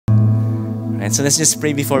Right, so let's just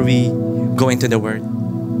pray before we go into the Word.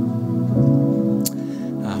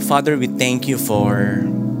 Father, we thank you for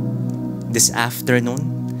this afternoon.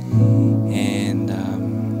 And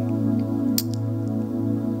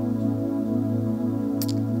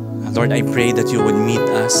Lord, I pray that you would meet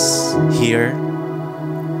us here,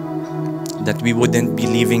 that we wouldn't be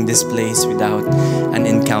leaving this place without an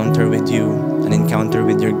encounter with you, an encounter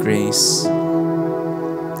with your grace.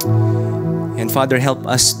 And Father, help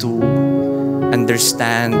us to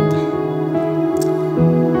understand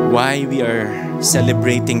why we are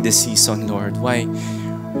celebrating this season, Lord. Why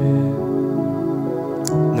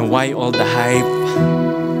all the hype?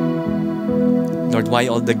 Lord, why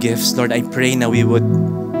all the gifts? Lord, I pray that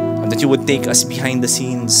you would take us behind the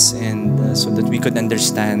scenes, and so that we could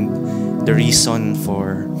understand the reason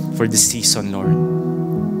for this season, Lord.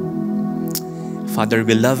 Father,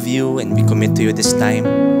 we love you and we commit to you this time.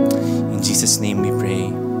 In Jesus' name we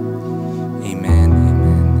pray. Amen, amen,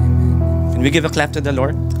 amen. Can we give a clap to the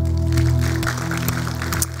Lord?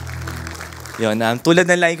 Yun, tulad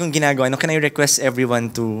na lagi kong ginagawa, can I request everyone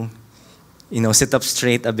to, sit up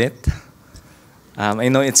straight a bit? I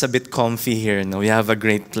know it's a bit comfy here. We have a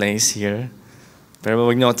great place here. Pero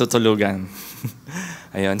wag niyo ako tutulugan.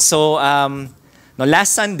 Ayun. So,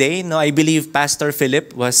 last Sunday, I believe Pastor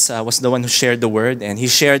Philip was the one who shared the word, and he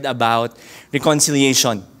shared about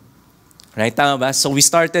reconciliation. Right? Tama ba? So we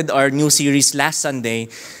started our new series last Sunday,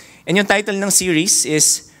 and yung title ng series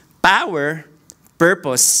is Power,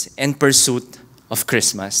 Purpose, and Pursuit of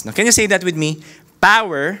Christmas. Now, can you say that with me?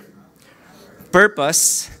 Power,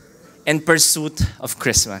 Purpose, and Pursuit of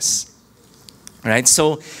Christmas. Right?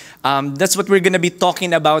 So, that's what we're going to be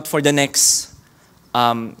talking about for the next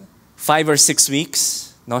 5 or 6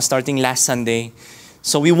 weeks, starting last Sunday.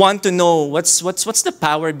 So we want to know what's the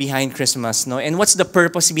power behind Christmas, and what's the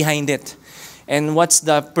purpose behind it, and what's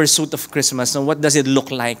the pursuit of Christmas, what does it look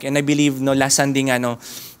like? And I believe last Sunday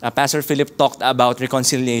Pastor Philip talked about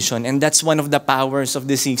reconciliation, and that's one of the powers of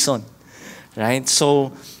this season, right?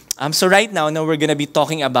 So right now we're gonna be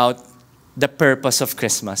talking about the purpose of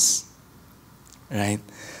Christmas, right?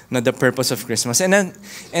 The purpose of Christmas, and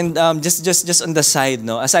just on the side,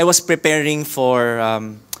 as I was preparing for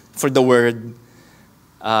the word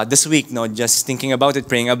this week, just thinking about it,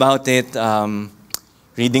 praying about it,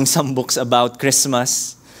 reading some books about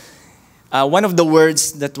Christmas. One of the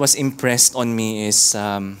words that was impressed on me is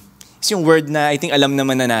yung word na I think alam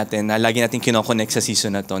naman na natin, na lagi natin kinoconnect sa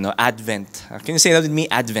season na to, Advent. Can you say that with me?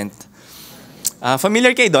 Advent.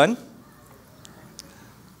 Familiar kayo doon?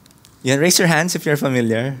 Yeah, raise your hands if you're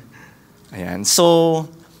familiar. Ayan. So,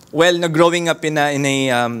 growing up in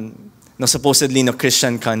a supposedly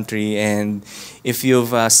Christian country, and if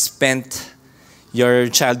you've spent your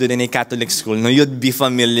childhood in a Catholic school, you'd be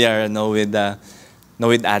familiar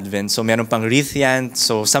with Advent. So meron pang wreath yan.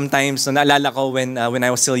 So sometimes, naalala ko when I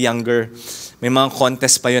was still younger, may mga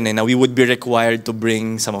contest pa yun na we would be required to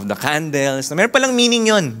bring some of the candles. Meron palang meaning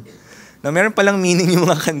yun. Meron palang meaning yung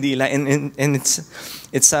mga kandila, and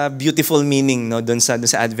it's a beautiful meaning dun sa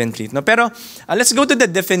Advent wreath. Pero let's go to the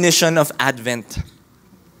definition of Advent.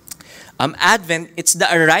 Advent, it's the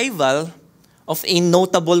arrival of a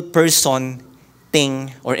notable person,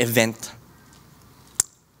 thing, or event.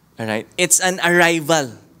 Alright? It's an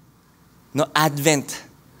arrival. Advent.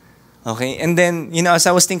 Okay? And then, as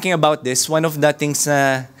I was thinking about this, one of the things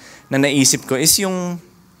na naisip ko is yung,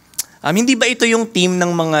 hindi ba ito yung theme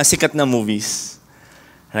ng mga sikat na movies?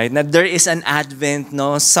 Right? Na there is an advent,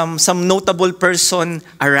 some notable person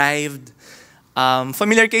arrived.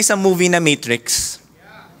 Familiar kayo sa movie na Matrix?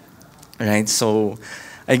 Right? So,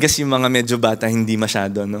 I guess yung mga medyo bata, hindi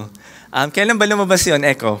masyado, kailan ba lumabas yun,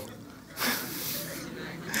 Echo?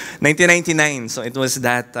 1999. So, it was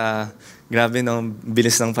that, grabe,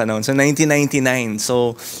 bilis ng panahon. So, 1999.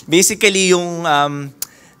 So, basically, yung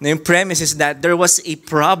premise is that there was a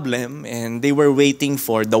problem and they were waiting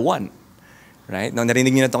for the one. Right?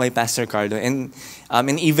 Narinig niyo na ito kay Pastor Carlo. And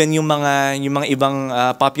even yung mga ibang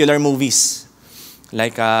popular movies,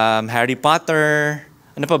 like Harry Potter,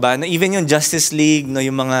 ano pa ba? Even yung Justice League,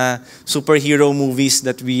 yung mga superhero movies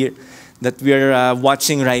that we're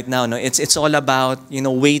watching right now. It's all about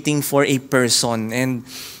waiting for a person, and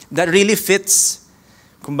that really fits.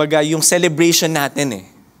 Kumbaga yung celebration natin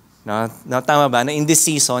tama ba? In this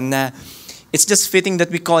season it's just fitting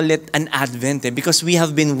that we call it an Advent because we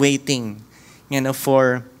have been waiting,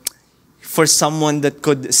 for someone that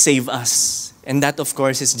could save us, and that of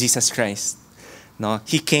course is Jesus Christ.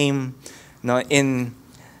 He came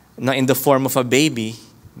in the form of a baby,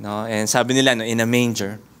 and sabi nila in a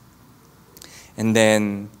manger. And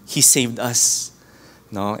then He saved us.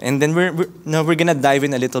 No? And then we're gonna dive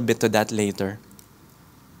in a little bit to that later.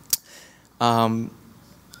 Um,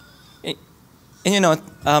 eh, and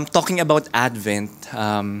talking about Advent,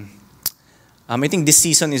 I think this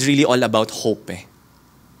season is really all about hope.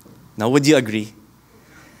 Now, would you agree?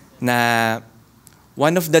 Na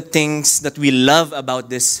one of the things that we love about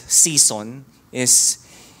this season is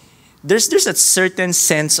there's a certain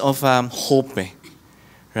sense of hope,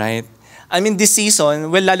 right? I mean, this season,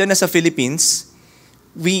 well, lalo na sa Philippines,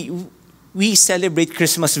 we celebrate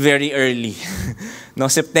Christmas very early. No,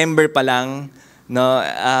 September pa lang, no,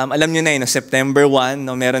 alam niyo na no, September 1,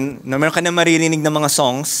 no, meron ka na maririnig ng mga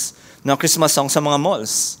songs, no, Christmas songs sa mga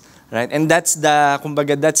malls. Right? And that's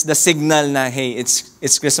the signal na, hey,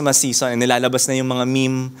 it's Christmas season. And nilalabas na yung mga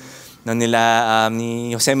meme no, nila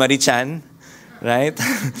ni Jose Marichan. Right?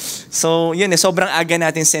 So, yun sobrang aga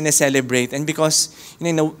natin celebrate. And because,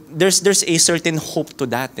 there's a certain hope to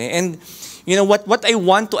that. And, what I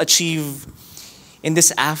want to achieve in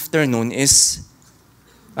this afternoon is,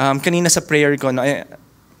 kanina sa prayer ko,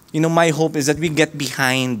 no, my hope is that we get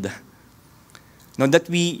behind. No, that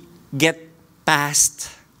we get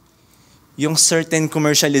past yung certain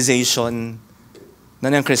commercialization na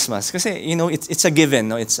ng Christmas. Kasi, it's a given.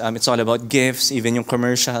 No? It's all about gifts, even yung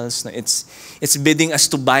commercials. No? It's bidding us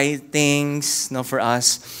to buy things no, for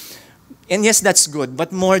us. And yes, that's good.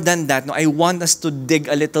 But more than that, no, I want us to dig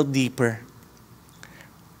a little deeper.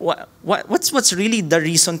 What's really the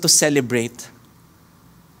reason to celebrate?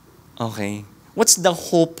 Okay. What's the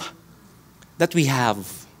hope that we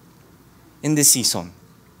have in this season?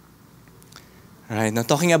 All right. Now,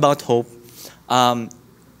 talking about hope,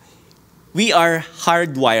 we are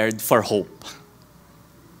hardwired for hope.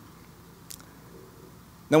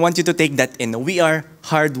 Now, I want you to take that in. We are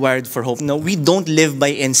hardwired for hope. No, we don't live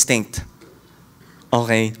by instinct.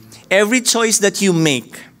 Okay? Every choice that you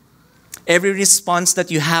make, every response that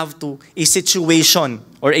you have to a situation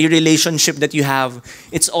or a relationship that you have,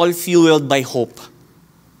 it's all fueled by hope.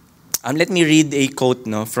 Let me read a quote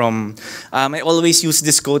from, I always use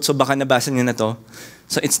this quote, so baka nabasa niyo na to.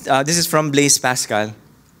 So this is from Blaise Pascal.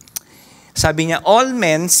 Sabi niya, all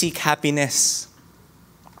men seek happiness.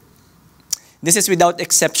 This is without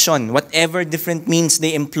exception, whatever different means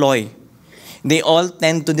they employ. They all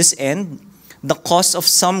tend to this end. The cause of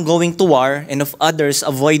some going to war and of others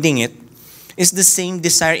avoiding it is the same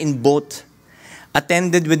desire in both,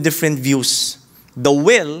 attended with different views. The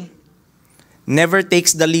will never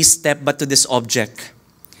takes the least step but to this object.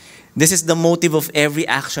 This is the motive of every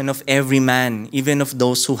action of every man, even of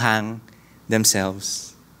those who hang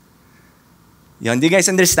themselves. Yon, do you guys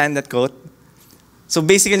understand that quote? So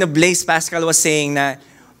basically, Blaise Pascal was saying that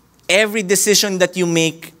every decision that you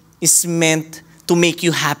make is meant to make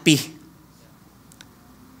you happy.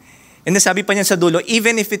 And nasabi pa niya sa dulo,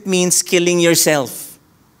 even if it means killing yourself,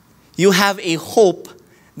 you have a hope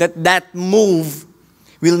that that move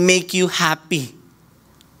will make you happy.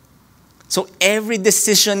 So every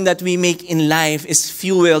decision that we make in life is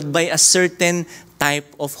fueled by a certain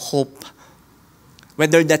type of hope,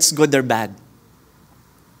 whether that's good or bad.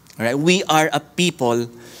 All right? We are a people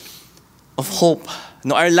of hope.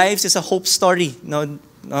 No, our lives is a hope story. No,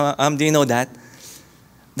 do you know that?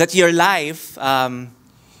 That your life,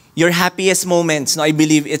 your happiest moments, no, I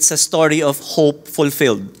believe it's a story of hope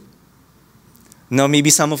fulfilled. No, maybe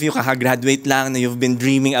some of you kaka-graduate lang, no, you've been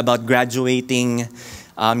dreaming about graduating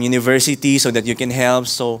university so that you can help.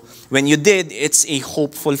 So when you did, it's a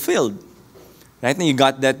hope fulfilled. Right? And you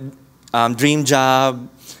got that dream job,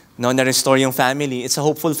 no, na-restore yung family. It's a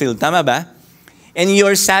hope fulfilled. Tama ba? And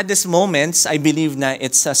your saddest moments, I believe na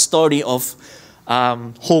it's a story of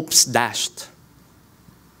hopes dashed.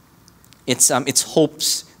 It's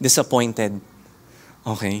hopes disappointed.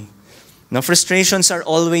 Okay. Now, frustrations are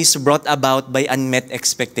always brought about by unmet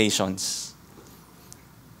expectations.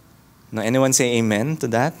 Now, anyone say amen to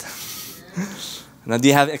that? Now, do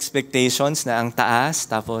you have expectations na ang taas,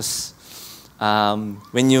 tapos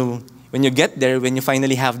when you get there, when you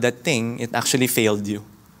finally have that thing, it actually failed you?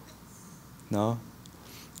 No?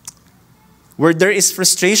 Where there is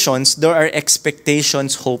frustrations, there are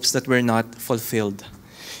expectations, hopes that were not fulfilled.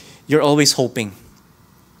 You're always hoping.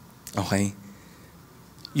 Okay?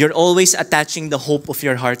 You're always attaching the hope of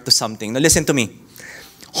your heart to something. Now listen to me.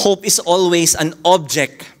 Hope is always an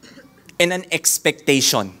object and an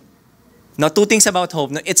expectation. Now, two things about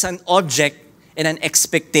hope. Now, it's an object and an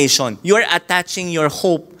expectation. You're attaching your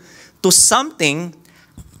hope to something,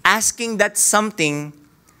 asking that something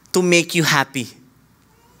to make you happy.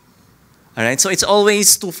 All right? So it's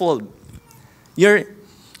always twofold. You're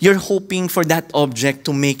You're hoping for that object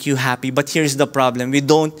to make you happy, but here's the problem. We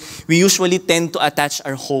usually tend to attach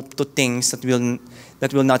our hope to things that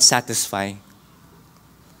will not satisfy.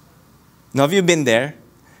 Now, have you been there?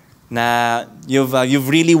 Na you've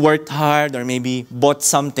really worked hard or maybe bought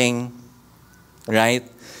something, right?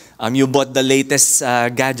 You bought the latest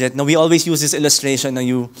gadget. Now, we always use this illustration.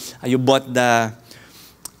 You bought the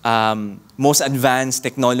most advanced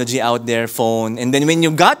technology out there, phone. And then when you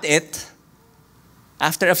got it,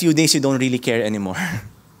 after a few days, you don't really care anymore.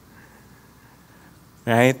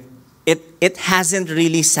 Right? It hasn't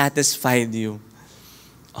really satisfied you.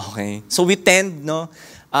 Okay? So we tend,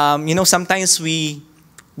 sometimes we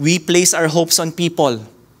place our hopes on people.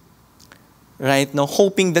 Right? No,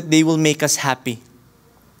 hoping that they will make us happy.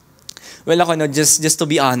 Well, ako, just to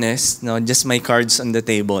be honest, just my cards on the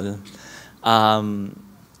table. Lalo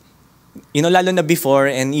na before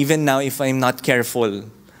and even now, if I'm not careful,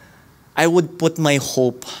 I would put my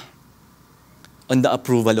hope on the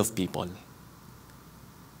approval of people.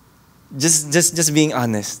 Just being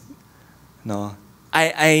honest. No.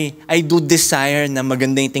 I do desire na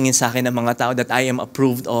maganda yung tingin sa akin ng mga tao that I am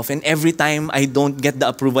approved of. And every time I don't get the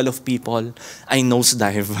approval of people, I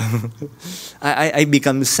nosedive. I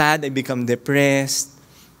become sad, I become depressed.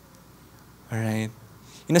 Alright?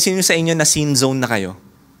 Sino sa inyo na scene zone na kayo?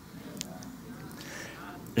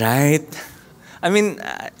 Right? I mean,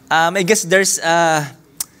 I guess there's a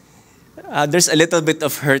little bit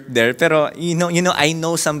of hurt there. Pero, I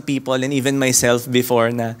know some people and even myself before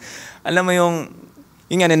na, alam mo yung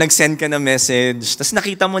nag-send ka na message, tapos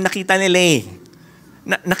nakita nila eh.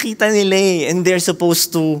 Nakita nila eh. And they're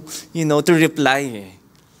supposed to, to reply eh.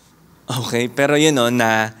 Okay, pero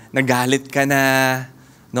na nagalit ka na,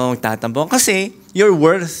 tatambong. Kasi, your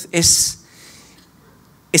worth is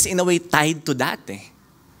in a way tied to that eh.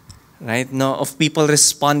 Right? Of people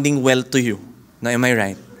responding well to you. Am I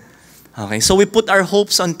right? Okay, so we put our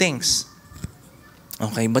hopes on things.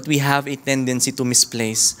 Okay, but we have a tendency to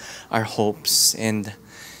misplace our hopes. And,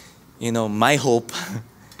 my hope,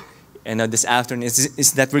 this afternoon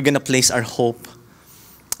is that we're going to place our hope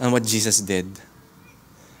on what Jesus did.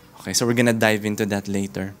 Okay, so we're going to dive into that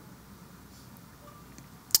later.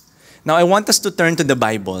 Now, I want us to turn to the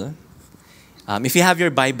Bible. If you have your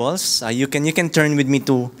Bibles, you can turn with me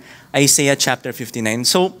to Isaiah chapter 59.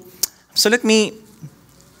 So let me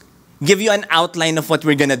give you an outline of what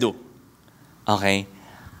we're going to do. Okay?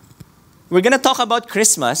 We're going to talk about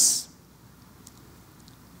Christmas.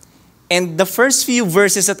 And the first few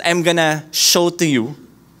verses that I'm going to show to you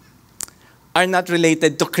are not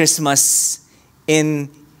related to Christmas in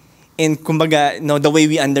kumbaga, the way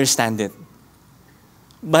we understand it.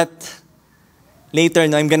 But later,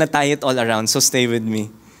 I'm going to tie it all around. So stay with me.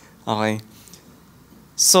 Okay?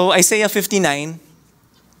 So Isaiah 59,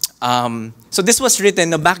 so this was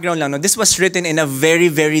written, the background lang, this was written in a very,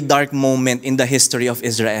 very dark moment in the history of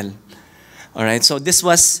Israel. All right, so this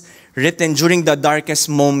was written during the darkest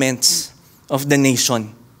moments of the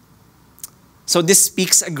nation. So this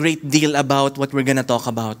speaks a great deal about what we're going to talk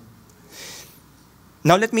about.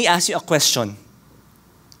 Now let me ask you a question.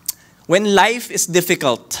 When life is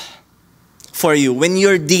difficult for you, when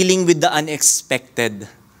you're dealing with the unexpected,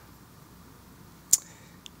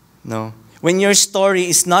 when your story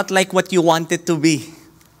is not like what you want it to be,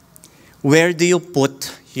 where do you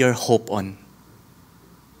put your hope on?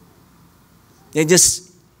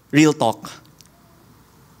 Just real talk.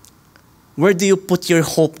 Where do you put your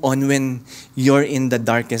hope on when you're in the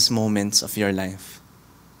darkest moments of your life?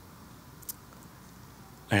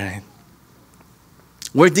 All right.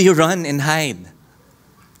 Where do you run and hide?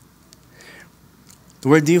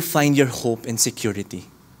 Where do you find your hope and security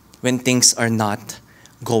when things are not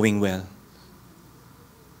going well?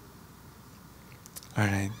 All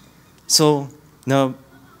right. So, now,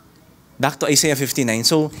 back to Isaiah 59.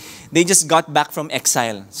 So, they just got back from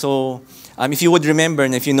exile. So, if you would remember,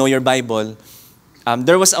 and if you know your Bible,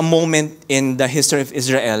 there was a moment in the history of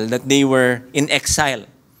Israel that they were in exile.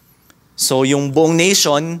 So, yung buong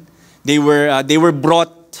nation, they were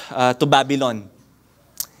brought to Babylon.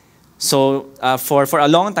 So, for a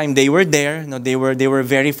long time, they were there. They were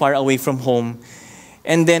very far away from home.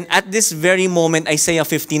 And then, at this very moment, Isaiah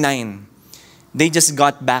 59, they just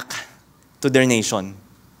got back to their nation,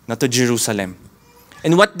 to Jerusalem.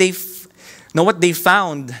 And what they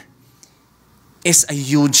found is a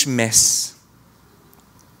huge mess.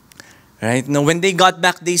 Right? Now, when they got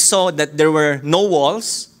back, they saw that there were no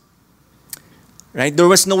walls. Right? There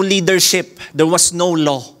was no leadership. There was no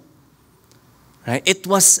law. Right? It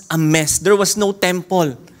was a mess. There was no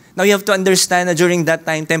temple. Now, you have to understand that during that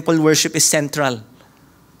time, temple worship is central.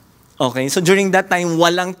 Okay? So, during that time,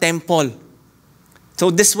 walang temple. So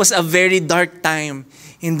this was a very dark time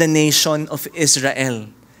in the nation of Israel.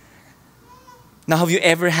 Now, have you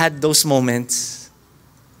ever had those moments?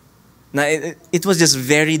 Now, it was just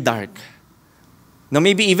very dark. Now,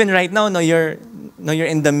 maybe even right now, you're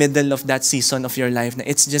in the middle of that season of your life. Now,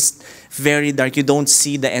 it's just very dark. You don't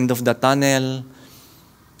see the end of the tunnel.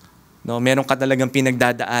 No, meron ka talagang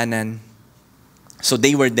pinagdadaanan. So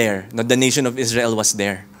they were there. No, the nation of Israel was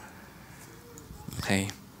there. Okay.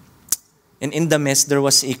 And in the midst, there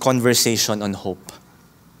was a conversation on hope.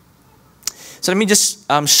 So let me just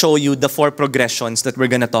show you the 4 progressions that we're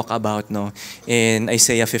gonna talk about, no, in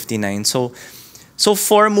Isaiah 59. So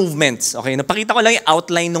 4 movements. Okay, napakita ko lang yung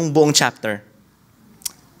outline ng buong chapter.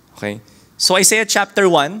 Okay. So Isaiah chapter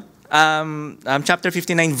 1, chapter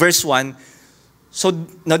 59, verse 1. So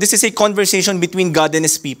now this is a conversation between God and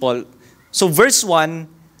His people. So verse 1,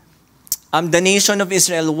 the nation of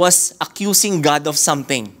Israel was accusing God of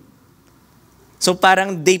something. So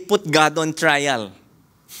parang they put God on trial.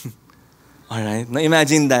 Alright, now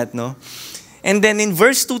imagine that, no? And then in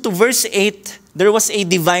verse 2 to verse 8, there was a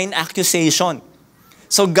divine accusation.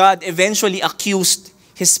 So God eventually accused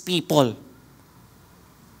His people.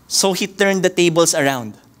 So He turned the tables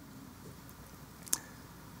around.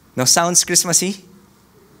 Now, sounds Christmassy?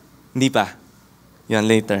 Hindi pa. Yan,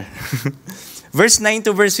 later. Verse 9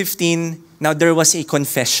 to verse 15, now there was a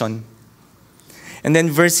confession. And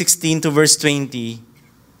then verse 16 to verse 20,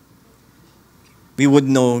 we would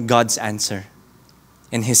know God's answer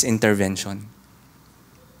and His intervention.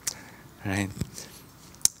 Right?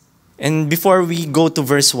 And before we go to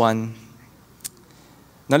verse 1,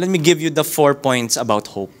 now let me give you the 4 points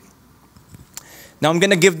about hope. Now I'm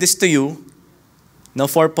going to give this to you. Now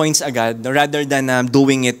 4 points agad, rather than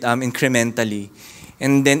doing it incrementally.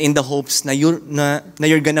 And then in the hopes na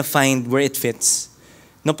you're going to find where it fits.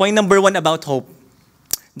 Now point number 1 about hope.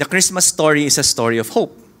 The Christmas story is a story of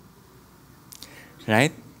hope.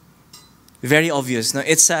 Right? Very obvious. No?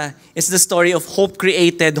 It's the story of hope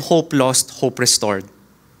created, hope lost, hope restored.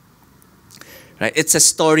 Right? It's a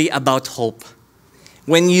story about hope.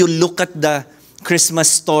 When you look at the Christmas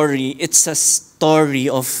story, it's a story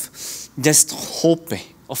of just hope,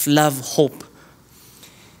 of love, hope.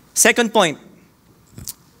 Second point.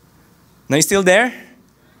 Now, you still there?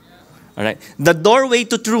 All right. The doorway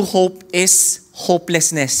to true hope is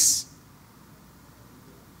hopelessness.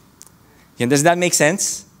 Yeah, does that make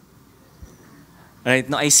sense? All right.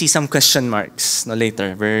 Now, I see some question marks. Now,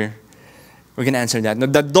 later, we're going to answer that. Now,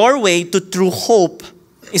 the doorway to true hope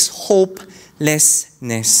is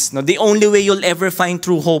hopelessness. Now, the only way you'll ever find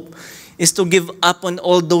true hope is to give up on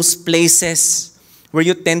all those places where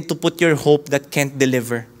you tend to put your hope that can't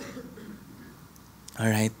deliver. All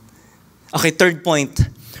right. Okay, third point.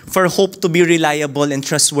 For hope to be reliable and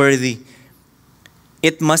trustworthy,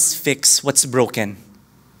 it must fix what's broken.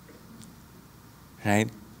 Right?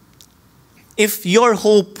 If your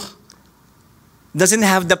hope doesn't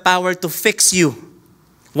have the power to fix you,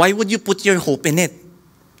 why would you put your hope in it?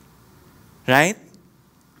 Right?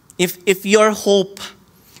 If your hope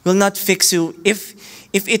will not fix you, if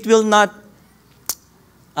it will not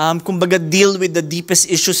kumbaga deal with the deepest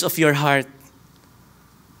issues of your heart,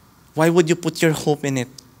 why would you put your hope in it?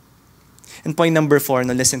 And point number 4,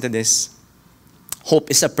 now listen to this. Hope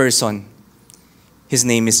is a person. His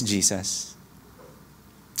name is Jesus.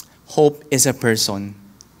 Hope is a person.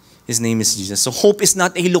 His name is Jesus. So hope is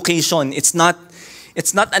not a location. It's not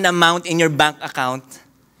an amount in your bank account.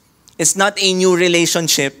 It's not a new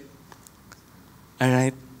relationship. All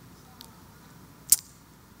right?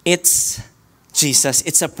 It's Jesus.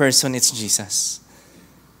 It's a person. It's Jesus.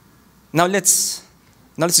 Now let's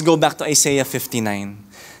go back to Isaiah 59.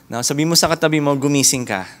 Now, sabi mo sa katabi mo, gumising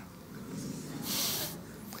ka.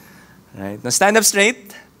 Right? Now, stand up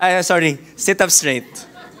straight. Sit up straight.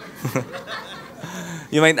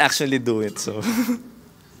 You might actually do it. So,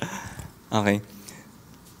 okay.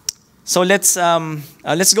 So let's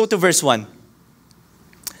go to verse 1.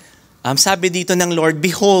 Sabi dito ng Lord,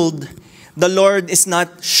 behold, the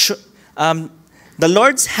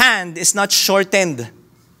Lord's hand is not shortened,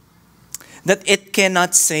 that it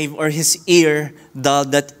cannot save, or His ear dull,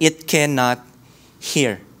 that it cannot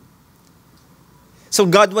hear. So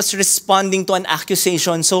God was responding to an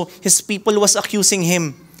accusation. So His people was accusing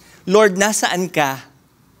Him. Lord, nasaan ka?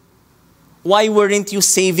 Why weren't you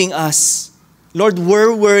saving us? Lord,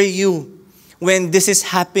 where were you when this is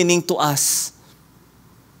happening to us?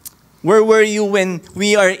 Where were you when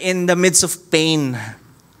we are in the midst of pain?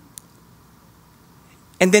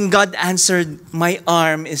 And then God answered, my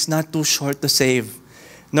arm is not too short to save,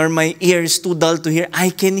 nor my ear is too dull to hear.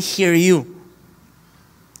 I can hear you.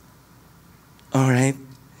 All right?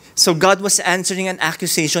 So God was answering an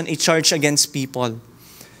accusation, a charge against people,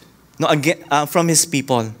 no, again, from His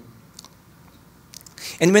people.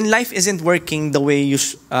 And when life isn't working the way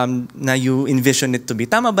na you envision it to be,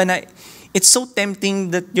 tama ba na it's so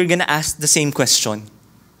tempting that you're gonna ask the same question?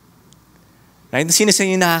 Right? Sino sa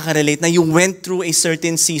inyo nakaka-relate na you went through a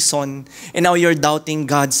certain season and now you're doubting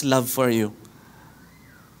God's love for you?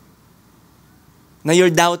 Na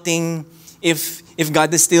you're doubting if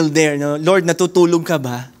God is still there. No? Lord, natutulog ka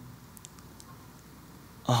ba?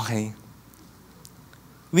 Okay.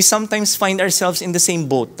 We sometimes find ourselves in the same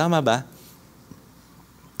boat. Tama ba?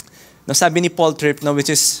 No, sabi ni Paul Tripp, no,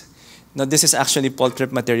 this is actually Paul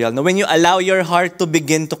Tripp material. No, when you allow your heart to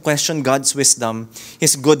begin to question God's wisdom,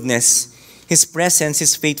 His goodness, His presence,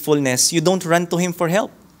 His faithfulness, you don't run to Him for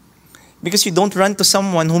help. Because you don't run to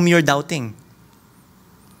someone whom you're doubting.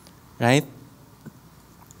 Right?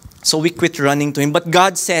 So we quit running to Him. But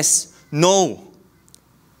God says, no.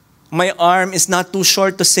 My arm is not too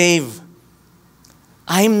short to save.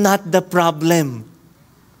 I'm not the problem.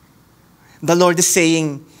 The Lord is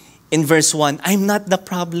saying in verse 1, I'm not the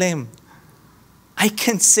problem. I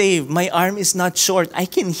can save. My arm is not short. I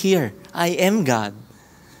can hear. I am God.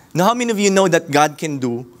 Now, how many of you know that God can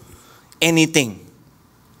do anything?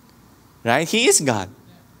 Right? He is God.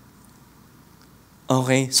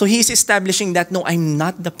 Okay? So He is establishing that, no, I'm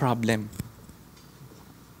not the problem.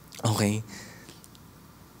 Okay?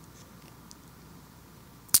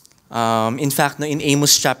 In fact, no, in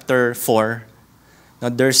Amos chapter 4, no,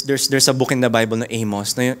 there's a book in the Bible, no,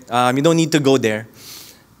 Amos. No, you don't need to go there.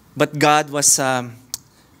 But God was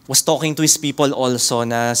talking to His people also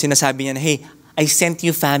na sinasabi niya na, hey, I sent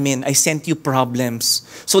you famine, I sent you problems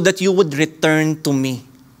so that you would return to me.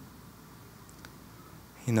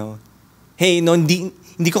 You know, hey, no, hindi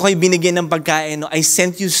ko kayo binigyan ng pagkain. No, I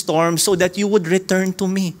sent you storms so that you would return to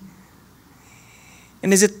me.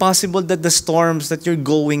 And is it possible that the storms that you're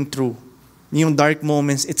going through, yung dark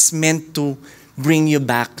moments, it's meant to bring you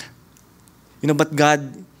back? You know, but God,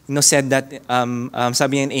 you know, said that,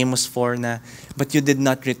 sabi niya in Amos 4 na, but you did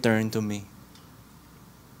not return to me.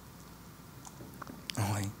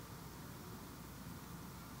 Okay.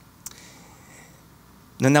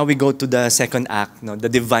 Now we go to the second act, no, the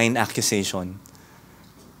divine accusation.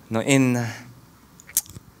 No,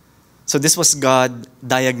 so this was God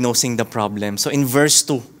diagnosing the problem. So in verse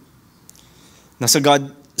 2, no, so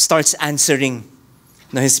God starts answering,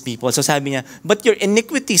 no, His people. So sabi niya, but your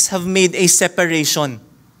iniquities have made a separation.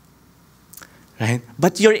 Right?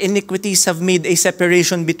 But your iniquities have made a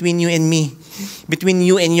separation between you and me, between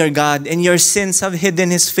you and your God, and your sins have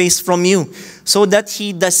hidden His face from you, so that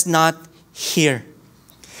He does not hear.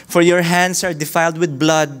 For your hands are defiled with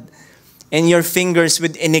blood, and your fingers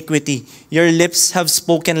with iniquity. Your lips have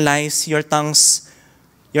spoken lies, your tongue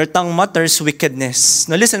mutters wickedness.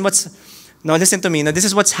 Now listen to me. Now this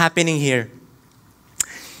is what's happening here.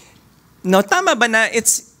 Now tama ba na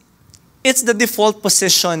it's the default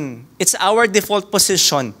position. It's our default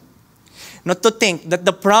position not to think that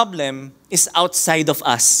the problem is outside of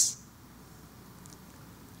us.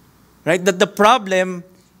 Right? That the problem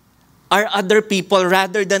are other people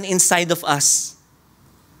rather than inside of us.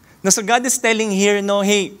 Now, so God is telling here, no,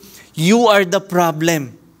 hey, you are the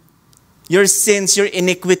problem. Your sins, your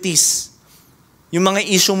iniquities, yung mga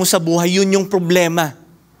issue mo sa buhay, yun yung problema.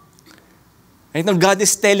 Right? Now, God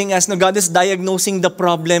is telling us, no, God is diagnosing the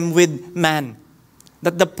problem with man.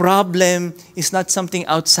 That the problem is not something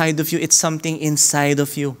outside of you, it's something inside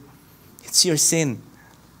of you. It's your sin.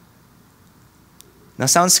 Now,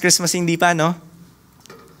 sounds Christmas, hindi pa, no?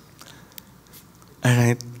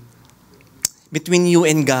 Alright. Between you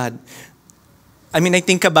and God. I mean, I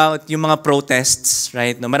think about yung mga protests,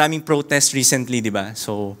 right? No, maraming protests recently, di ba?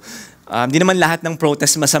 So, di naman lahat ng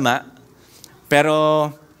protest masama. Pero,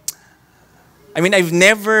 I mean, I've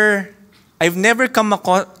never come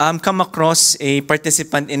across a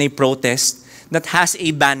participant in a protest that has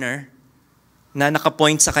a banner na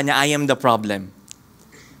nakapoint sa kanya, I am the problem.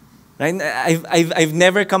 Right? I've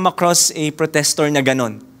never come across a protester na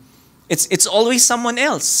ganon. It's always someone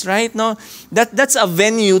else, right? No, that's a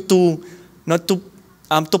venue to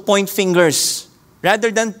point fingers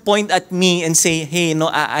rather than point at me and say, hey, no,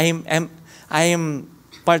 I am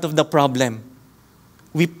part of the problem.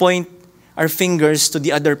 We point our fingers to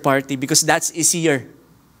the other party because that's easier,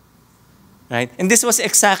 right? And this was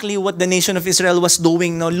exactly what the nation of Israel was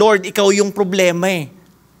doing. No, Lord, ikaw yung problema eh.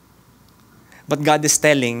 But God is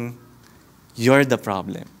telling, you're the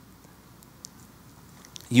problem.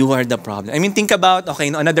 You are the problem. I mean, think about, okay,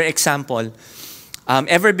 no, another example.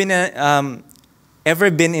 Ever been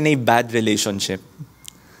in a bad relationship?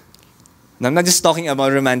 Now, I'm not just talking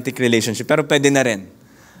about romantic relationship, pero pwede na rin.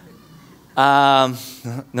 Um,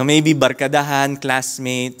 no, maybe barkadahan,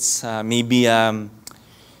 classmates, maybe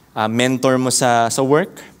mentor mo sa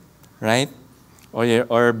work, right?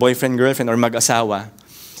 Or boyfriend, girlfriend, or mag-asawa.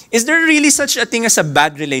 Is there really such a thing as a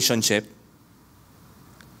bad relationship?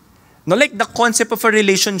 No, like the concept of a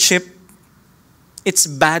relationship, it's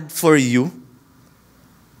bad for you.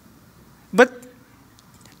 But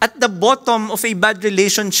at the bottom of a bad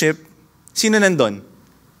relationship, sino nandun?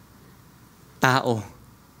 Tao.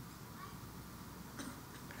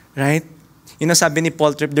 Right? You know, sabi ni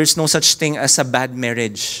Paul Tripp, there's no such thing as a bad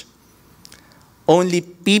marriage. Only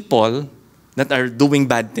people that are doing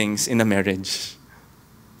bad things in a marriage.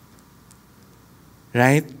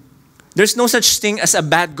 Right? There's no such thing as a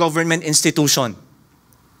bad government institution.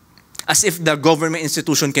 As if the government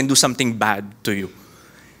institution can do something bad to you.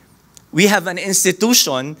 We have an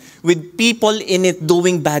institution with people in it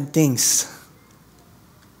doing bad things.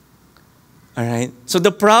 Alright? So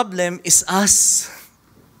the problem is us.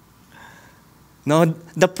 No,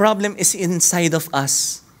 the problem is inside of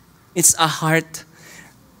us. It's a heart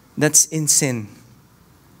that's in sin.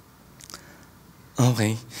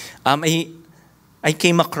 Okay. I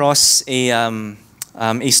came across a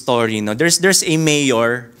story. No? There's a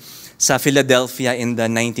mayor sa Philadelphia in the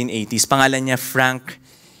 1980s. Pangalan niya Frank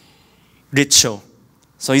Riccio.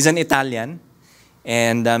 So he's an Italian.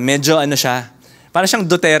 And medyo ano siya, para siyang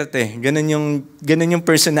Duterte. Ganun yung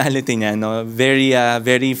personality niya. No?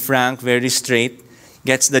 Very frank, very straight.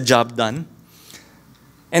 Gets the job done.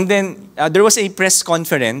 And then there was a press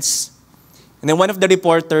conference. And then one of the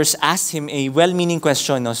reporters asked him a well-meaning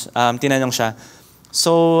question. No? Tinanong siya,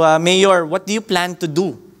 so, Mayor, what do you plan to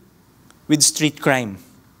do with street crime?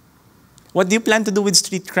 What do you plan to do with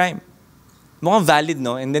street crime? Mukhang valid,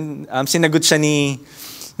 no? And then, sinagot siya ni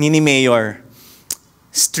Mayor,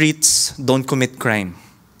 streets don't commit crime.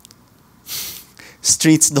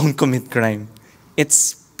 Streets don't commit crime.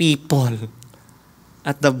 It's people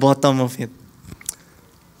at the bottom of it.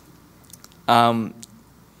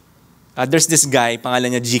 There's this guy,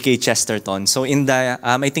 pangalan niya G.K. Chesterton. So in the,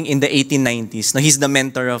 I think in the 1890s, no, he's the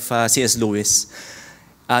mentor of C.S. Lewis.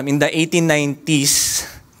 In the 1890s,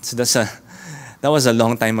 so that was a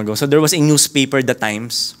long time ago. So there was a newspaper, The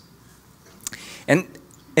Times. And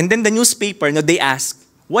then the newspaper, no, they asked,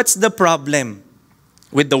 what's the problem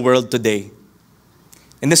with the world today?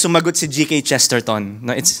 And then sumagot si G.K. Chesterton.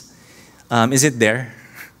 No, it's, is it there?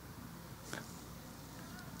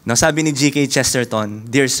 No, sabi ni G.K. Chesterton,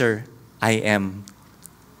 dear sir, I am.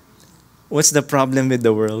 What's the problem with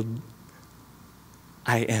the world?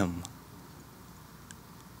 I am.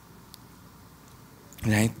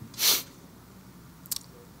 Right?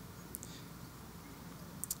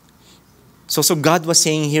 So God was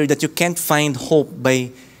saying here that you can't find hope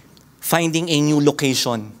by finding a new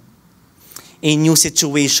location, a new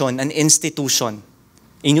situation, an institution,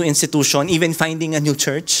 a new institution, even finding a new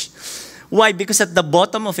church. Why? Because at the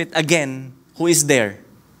bottom of it, again, who is there?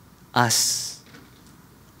 Us.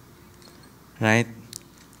 Right?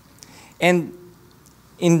 And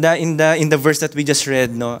in the verse that we just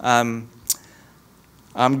read, no,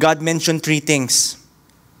 God mentioned three things.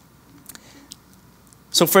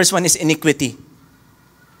 So first one is iniquity.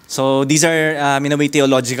 So these are in a way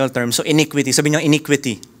theological terms. So iniquity. Sabi niyo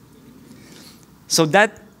iniquity. So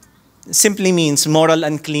that simply means moral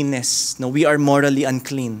uncleanness. No, we are morally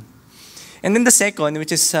unclean. And then the second,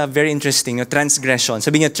 which is very interesting, transgression.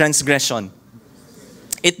 Sabi niyo, transgression.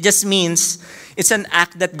 It just means it's an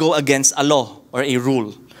act that go against a law or a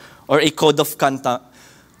rule or a code of conduct,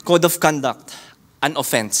 an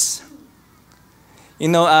offense. You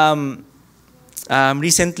know,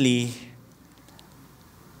 recently,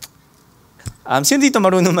 sino dito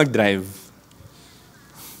marunong mag-drive?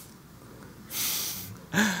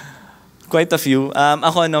 Quite a few.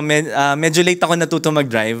 Ako, no, medyo late ako natuto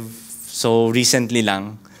mag-drive. So, recently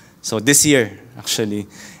lang. So, this year,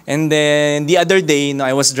 actually. And then, the other day, no,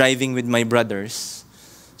 I was driving with my brothers.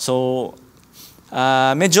 So,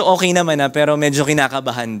 medyo okay naman na, pero medyo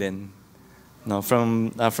kinakabahan din. No,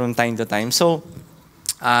 from time to time. So,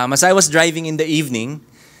 as I was driving in the evening,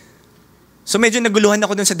 so medyo naguluhan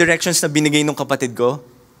ako dun sa directions na binigay ng kapatid ko.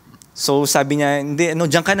 So, sabi niya, hindi,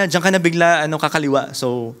 diyan ka na bigla, kakaliwa.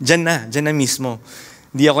 So, diyan na mismo.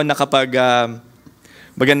 Hindi ako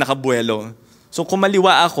baga nakabuelo. So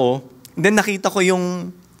kumaliwa ako, then nakita ko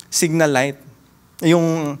yung signal light,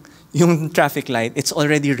 yung traffic light, it's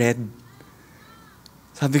already red.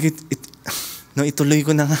 Sabi ko, ituloy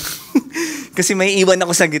ko na nga. Kasi may iwan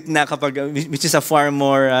ako sa gitna which is a far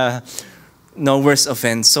more worse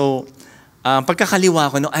offense. So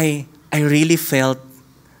pagkakaliwa ko, I really felt,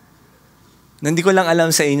 hindi ko lang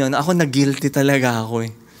alam sa inyo, ako na-guilty talaga ako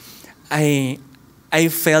eh. I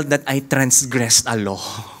felt that I transgressed a law.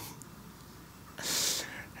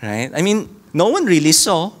 Right? I mean, no one really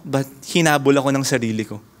saw, but hinabol ako ng sarili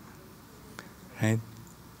ko. Right?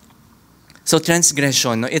 So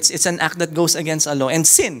transgression, no? It's an act that goes against a law. And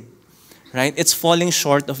sin, right? It's falling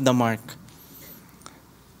short of the mark.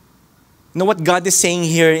 What God is saying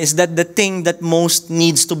here is that the thing that most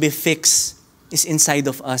needs to be fixed is inside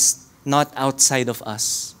of us, not outside of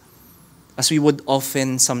us. As we would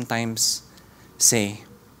often sometimes say.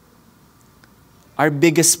 Our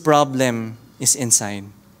biggest problem is inside.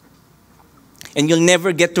 And you'll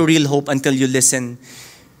never get to real hope until you listen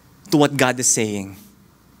to what God is saying.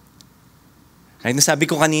 Right? Nasabi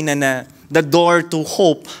ko kanina na the door to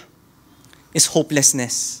hope is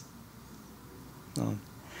hopelessness. No.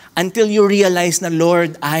 Until you realize na,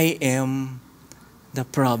 Lord, I am the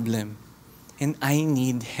problem. And I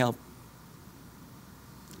need help.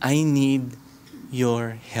 I need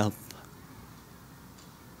your help.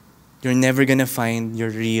 You're never gonna find your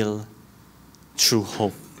real, true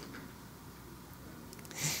hope.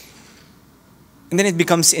 And then it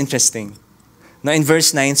becomes interesting. Now in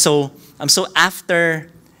verse 9, so after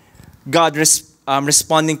God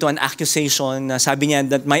responding to an accusation, sabi niya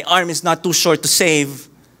that my arm is not too short to save,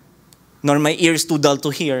 nor my ear is too dull to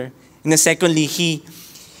hear. And then secondly, he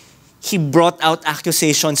brought out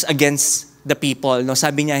accusations against the people. No,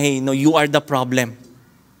 sabi niya, hey, no, you are the problem.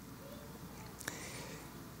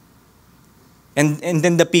 And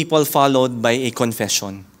then the people followed by a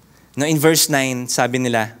confession. Now in verse 9, sabi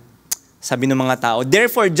ng mga tao,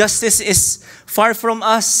 therefore justice is far from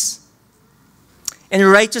us, and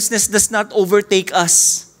righteousness does not overtake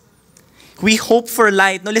us. We hope for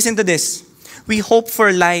light. Now listen to this. We hope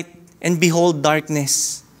for light, and behold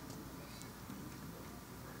darkness.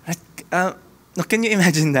 No, can you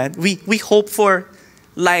imagine that? We hope for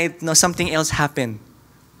light, no, something else happened.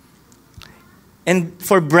 And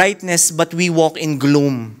for brightness, but we walk in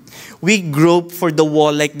gloom. We grope for the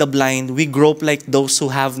wall like the blind. We grope like those who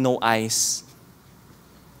have no eyes.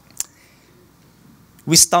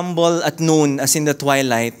 We stumble at noon as in the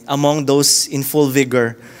twilight among those in full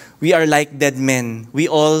vigor. We are like dead men. We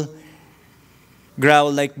all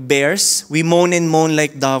growl like bears. We moan and moan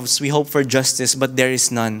like doves. We hope for justice, but there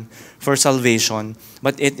is none. For salvation,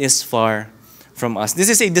 but it is far from us. This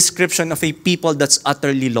is a description of a people that's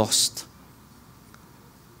utterly lost.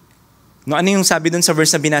 No, ano yung sabi dun sa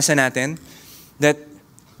verse na binasa natin? That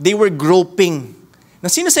they were groping. Na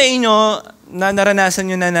sino sa inyo na naranasan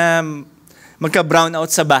nyo na magka-brown out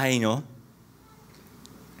sa bahay nyo?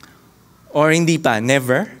 Or hindi pa?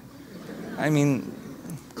 Never? I mean,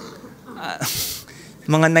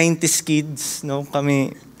 mga 90s kids, no?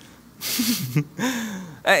 Kami.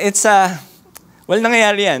 It's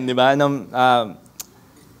nangyayari yan, di ba?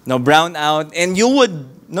 No, brown out. And you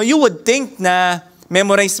would think na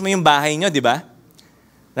memorize mo yung bahay nyo, di ba?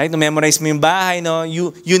 Right? No, memorize mo yung bahay, no?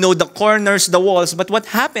 You know the corners, the walls. But what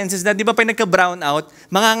happens is that, di ba, pag nagka-brown out,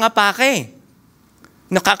 mangangapa ka eh.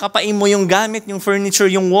 Nakakapain mo yung gamit, yung furniture,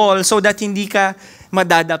 yung wall, so that hindi ka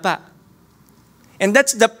madadapa. And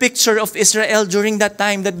that's the picture of Israel during that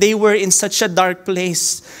time, that they were in such a dark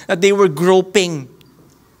place, that they were groping.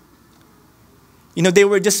 You know, they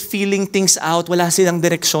were just feeling things out. Wala silang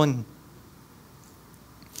direksyon.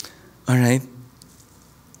 Alright?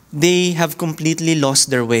 They have completely lost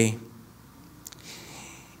their way.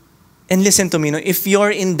 And listen to me, no? If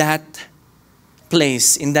you're in that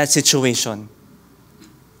place, in that situation,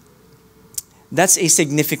 that's a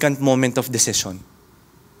significant moment of decision.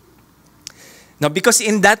 Now, because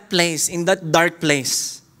in that place, in that dark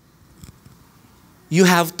place, you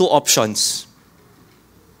have two options.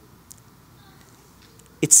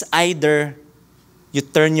 It's either you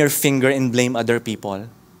turn your finger and blame other people,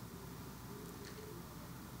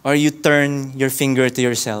 or you turn your finger to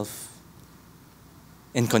yourself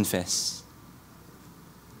and confess.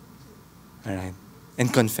 All right?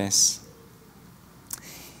 And confess.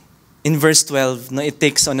 In verse 12, no, it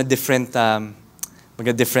takes on a different tone.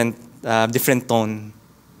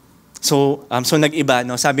 So nag-iba,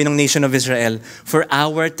 no? Sabi ng nation of Israel, for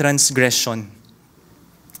our transgression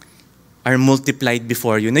are multiplied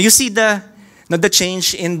before you. Now you see the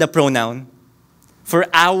change in the pronoun. For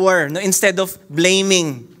our, no, instead of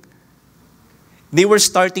blaming, they were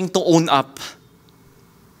starting to own up.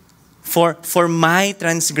 For my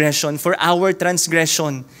transgression, for our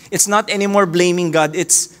transgression. It's not anymore blaming God,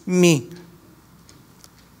 it's me.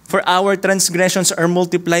 For our transgressions are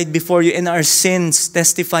multiplied before you, and our sins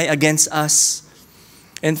testify against us.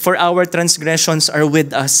 And for our transgressions are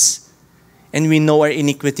with us, and we know our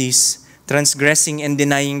iniquities, transgressing and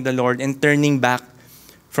denying the Lord, and turning back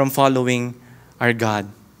from following our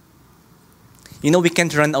God. We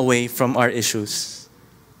can't run away from our issues.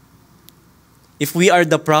 If we are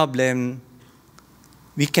the problem,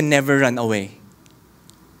 we can never run away.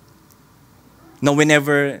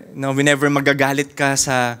 Whenever magagalit ka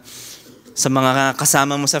sa mga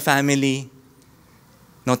kasama mo sa family,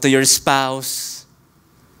 to your spouse,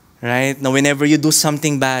 right? Whenever you do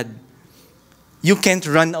something bad, you can't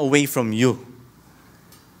run away from you.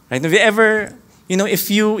 Right? Have you ever, if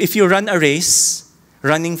you run a race,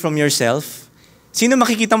 running from yourself, sino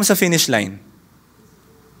makikita mo sa finish line?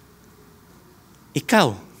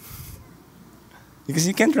 Ikaw. Because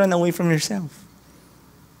you can't run away from yourself.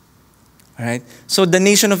 Alright? So the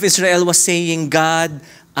nation of Israel was saying, God,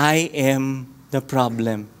 I am the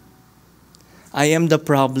problem. I am the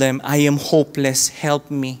problem. I am hopeless. Help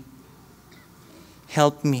me.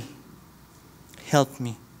 Help me. Help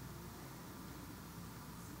me.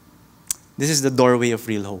 This is the doorway of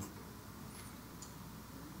real hope.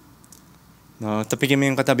 Tapikin mo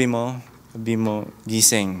yung katabi mo. Sabi mo,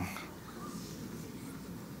 gising.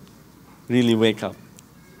 Really wake up.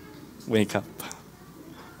 Wake up.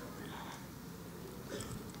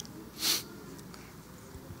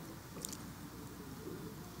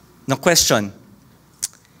 Now question.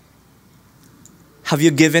 Have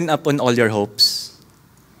you given up on all your hopes?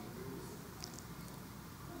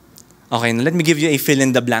 Okay, now let me give you a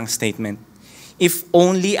fill-in-the-blank statement. If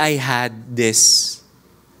only I had this,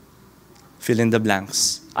 fill in the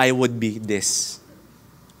blanks, I would be this.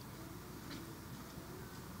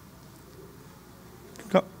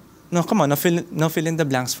 No, come on, now fill in the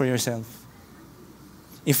blanks for yourself.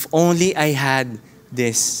 If only I had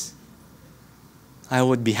this, I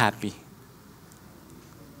would be happy.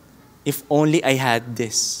 If only I had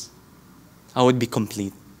this, I would be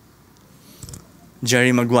complete.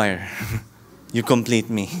 Jerry Maguire, you complete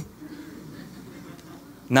me.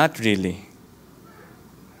 Not really.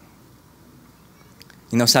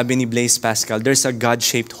 Sabi ni Blaise Pascal, there's a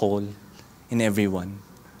God-shaped hole in everyone.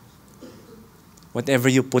 Whatever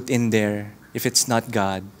you put in there, if it's not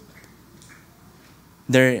God,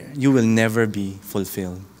 you will never be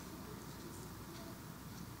fulfilled.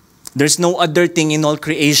 There's no other thing in all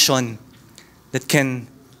creation that can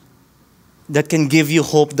give you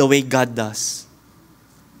hope the way God does.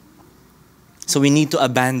 So we need to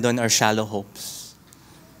abandon our shallow hopes.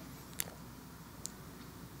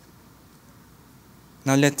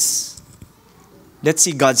 Now let's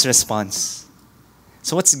see God's response.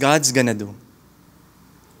 So what's God's gonna do?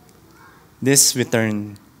 This we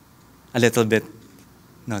turn a little bit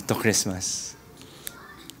to Christmas.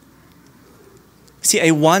 See,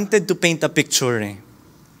 I wanted to paint a picture.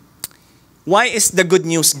 Why is the good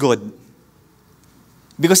news good?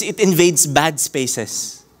 Because it invades bad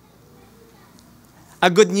spaces. A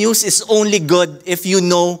good news is only good if you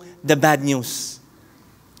know the bad news.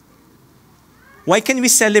 Why can we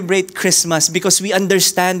celebrate Christmas? Because we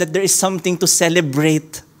understand that there is something to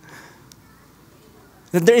celebrate.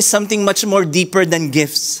 That there is something much more deeper than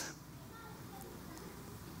gifts.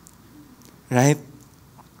 Right?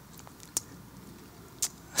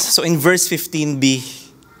 So in verse 15b,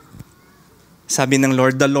 sabi ng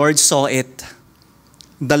Lord, the Lord saw it.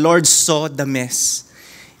 The Lord saw the mess.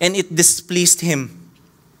 And it displeased Him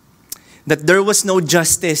that there was no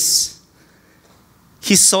justice.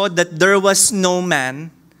 He saw that there was no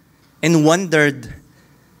man and wondered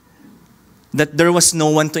that there was no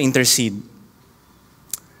one to intercede.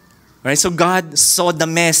 Right? So God saw the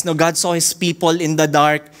mess. No, God saw His people in the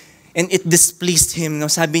dark and it displeased Him. No,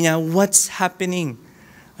 sabi niya, what's happening?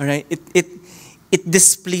 All right? It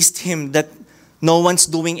displeased Him that no one's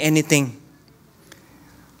doing anything.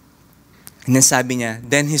 And then sabi niya,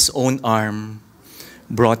 then His own arm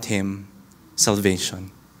brought Him salvation.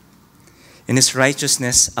 And His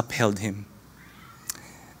righteousness upheld Him.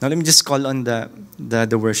 Now let me just call on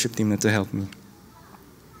the worship team to help me.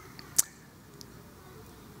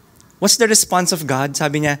 What's the response of God?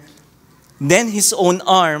 Sabi niya, then His own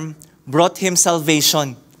arm brought Him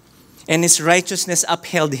salvation, and His righteousness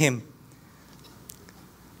upheld Him.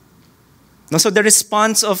 No, so the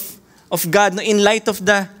response of God, no, in light of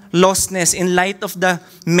the lostness, in light of the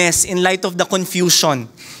mess, in light of the confusion,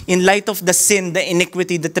 in light of the sin, the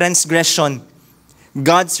iniquity, the transgression,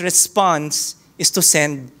 God's response is to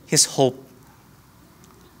send His hope.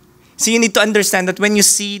 So you need to understand that when you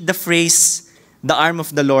see the phrase, the arm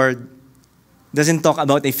of the Lord, doesn't talk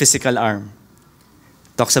about a physical arm.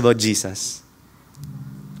 It talks about Jesus.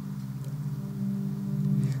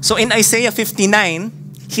 So in Isaiah 59,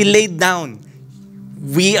 He laid down,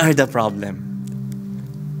 we are the problem.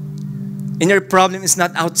 And your problem is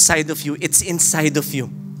not outside of you, it's inside of you.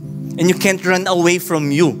 And you can't run away from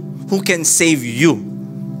you. Who can save you?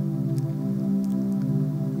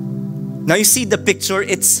 Now you see the picture,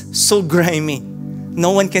 it's so grimy.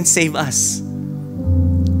 No one can save us.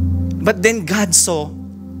 But then God saw.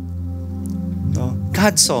 No,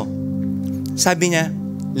 God saw. Sabi niya,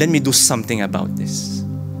 let me do something about this.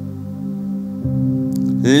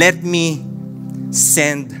 Let me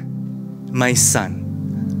send my son.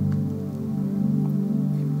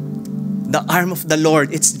 The arm of the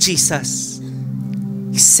Lord, it's Jesus.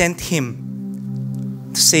 He sent him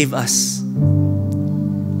to save us.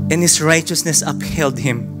 And His righteousness upheld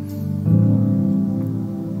him.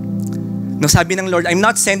 No, sabi ng Lord, I'm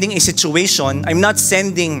not sending a situation. I'm not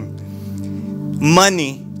sending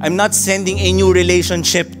money. I'm not sending a new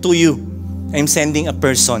relationship to you. I'm sending a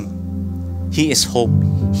person. He is hope.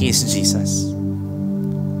 He is Jesus.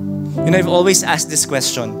 And I've always asked this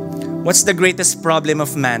question. What's the greatest problem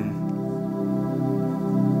of man?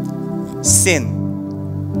 Sin.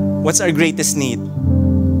 What's our greatest need?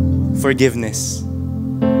 Forgiveness.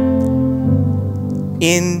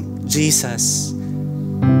 In Jesus,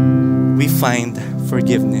 we find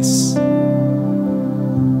forgiveness.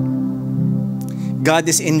 God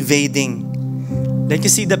is invading. Like you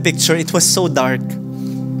see the picture, it was so dark.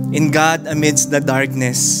 And God, amidst the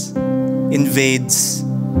darkness, invades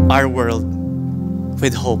our world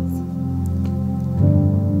with hope.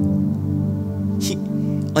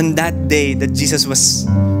 On that day that Jesus was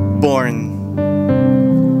born,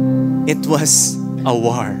 it was a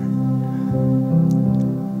war.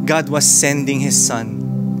 God was sending His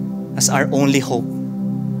Son as our only hope.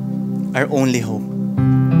 Our only hope.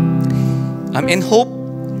 And hope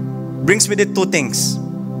brings with it two things.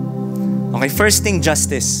 Okay, first thing,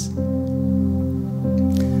 justice.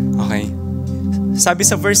 Okay. Sabi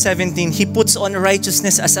sa verse 17, He puts on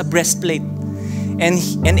righteousness as a breastplate and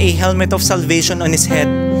a helmet of salvation on His head.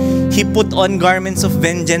 He put on garments of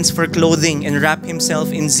vengeance for clothing and wrapped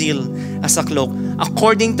Himself in zeal as a cloak.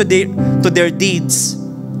 According to their deeds,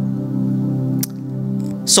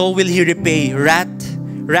 so will He repay wrath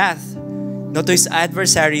not to His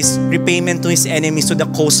adversaries, repayment to His enemies, to the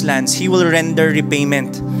coastlands. He will render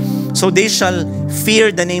repayment. So they shall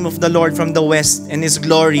fear the name of the Lord from the west, and His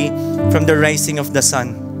glory from the rising of the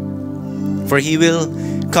sun. For He will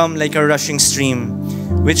come like a rushing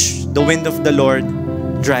stream, which the wind of the Lord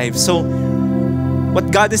drives. So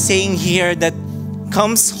what God is saying here, that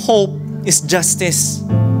comes hope is justice.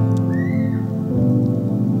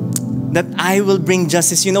 That I will bring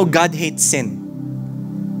justice. You know, God hates sin.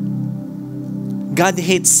 God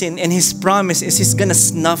hates sin, and His promise is He's gonna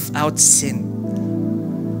snuff out sin.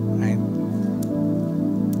 Right?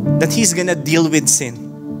 That He's gonna deal with sin.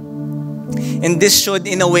 And this should,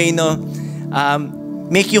 in a way,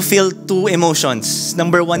 make you feel two emotions.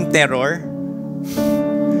 Number one, terror.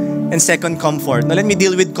 And second, comfort. Now, let me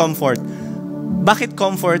deal with comfort. Bakit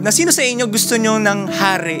comfort? Na sino sa inyo gusto nyo ng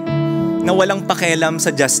hari na walang pakialam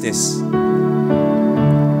sa justice?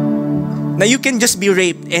 Na you can just be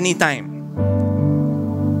raped anytime.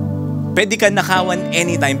 Pwede ka nakawan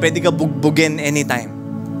anytime. Pwede ka bugbugin anytime.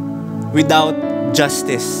 Without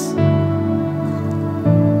justice.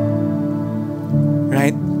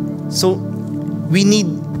 Right? So, we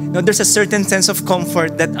need, there's a certain sense of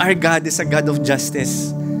comfort that our God is a God of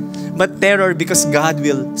justice. But terror because God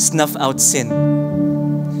will snuff out sin.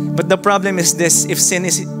 But the problem is this, if sin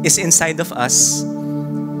is inside of us,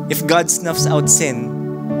 if God snuffs out sin,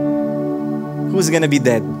 who's gonna be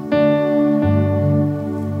dead?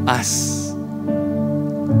 Us.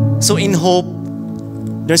 So in hope,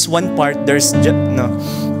 there's one part, there's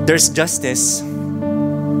justice.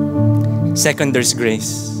 Second, there's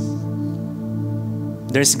grace.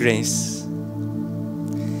 There's grace.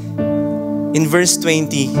 In verse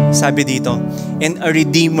 20, sabi dito, and a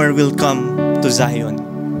Redeemer will come to Zion.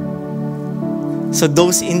 So to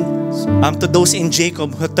those in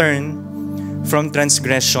Jacob who turn from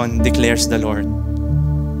transgression, declares the Lord.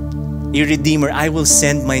 A Redeemer, I will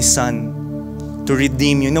send my Son to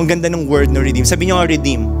redeem you. Ang ganda ng word na redeem. Sabi niyo nga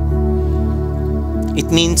redeem.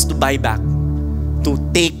 It means to buy back. To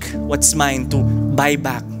take what's mine, to buy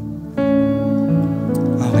back.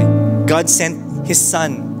 Okay. God sent His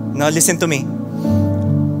Son. Now listen to me.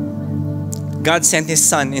 God sent His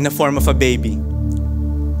Son in the form of a baby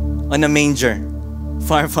on a manger,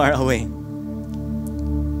 far, far away.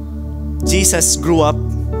 Jesus grew up,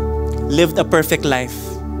 lived a perfect life.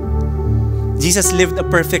 Jesus lived a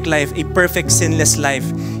perfect life, a perfect sinless life.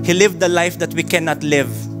 He lived the life that we cannot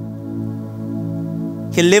live.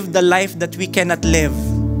 He lived the life that we cannot live.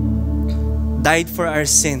 Died for our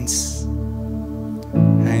sins.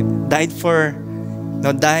 Right? Died for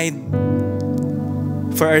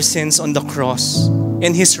our sins on the cross.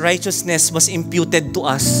 And His righteousness was imputed to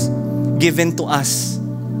us, given to us.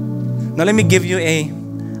 Now let me give you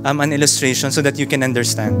an illustration so that you can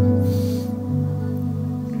understand.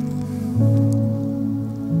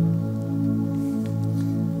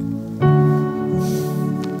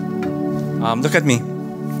 Look at me.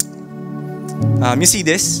 You see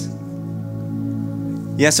this?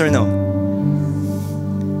 Yes or no?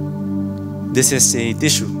 This is a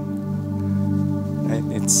tissue. Right?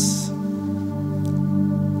 It's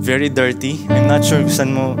very dirty. I'm not sure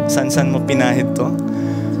saan mo pinahid to.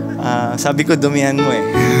 Sabi ko dumihan mo eh.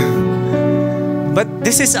 But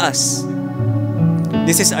this is us.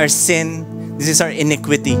 This is our sin. This is our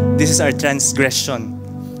iniquity. This is our transgression.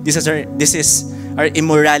 This is our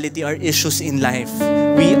immorality, our issues in life.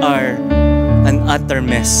 We are an utter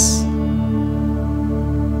mess.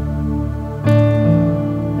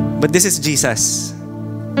 But this is Jesus.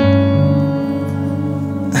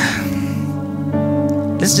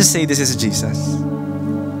 Let's just say this is Jesus.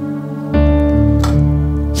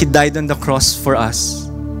 He died on the cross for us.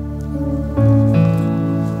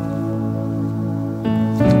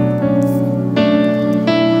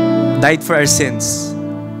 Died for our sins.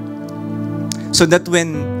 So that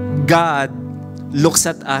when God looks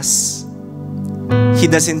at us, He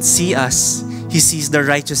doesn't see us. He sees the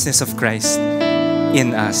righteousness of Christ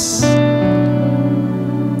in us.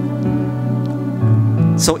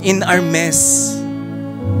 So in our mess,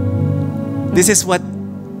 this is what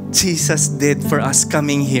Jesus did for us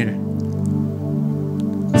coming here.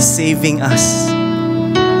 Saving us.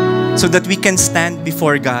 So that we can stand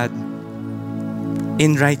before God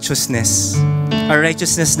in righteousness. A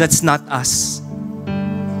righteousness that's not us.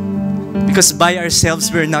 Because by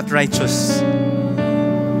ourselves, we're not righteous.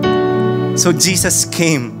 So Jesus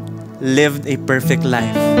came, lived a perfect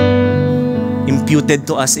life, imputed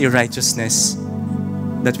to us a righteousness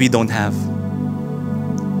that we don't have.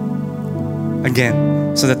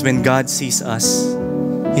 Again, so that when God sees us,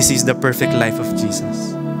 He sees the perfect life of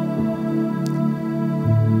Jesus.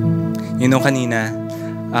 You know, kanina,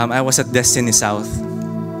 I was at Destiny South.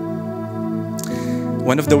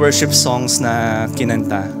 One of the worship songs na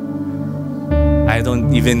kinanta, I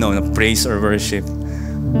don't even know, praise or worship.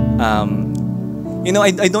 You know,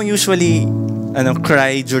 I don't usually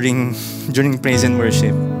cry during praise and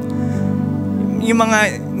worship. Yung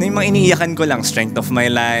mga iniiyakan ko lang, strength of my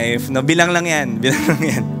life, no, bilang lang yan.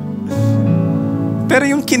 Pero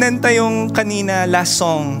yung kinanta yung kanina, last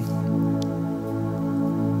song,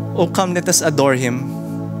 Oh Come Let Us Adore Him.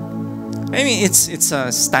 I mean, it's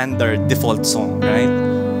a standard default song, right?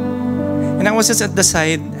 And I was just at the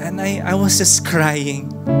side and I was just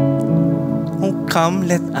crying. Oh, come,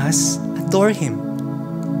 let us adore Him.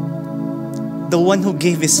 The one who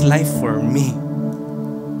gave His life for me.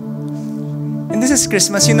 And this is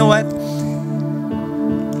Christmas. You know what?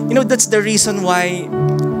 You know, that's the reason why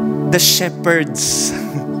the shepherds,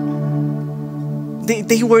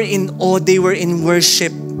 they were in awe, they were in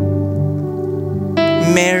worship.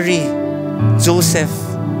 Mary, Joseph,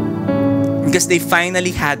 because they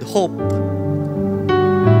finally had hope.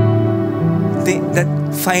 That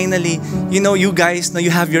finally, you know, you guys, now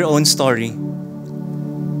you have your own story.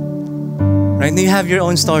 Right? Now you have your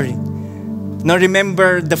own story. Now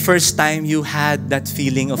remember the first time you had that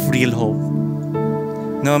feeling of real hope.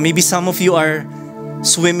 No, maybe some of you are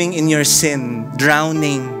swimming in your sin,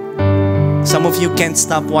 drowning. Some of you can't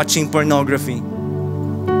stop watching pornography.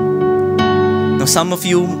 No, some of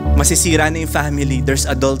you, masisira na yung family. There's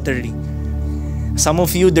adultery. Some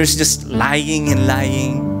of you, there's just lying and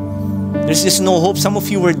lying. There's just no hope. Some of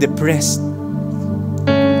you were depressed.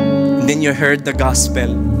 And then you heard the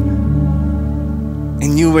gospel.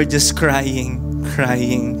 And you were just crying.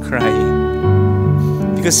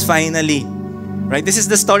 Because finally, right? This is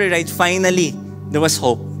the story, right? Finally, there was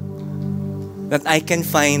hope. That I can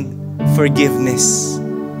find forgiveness.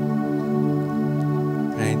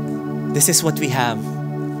 Right? This is what we have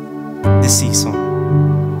this season.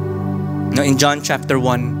 Now in John chapter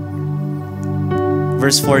 1,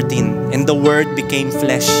 verse 14, and the Word became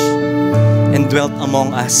flesh and dwelt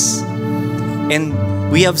among us. And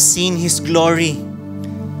we have seen His glory.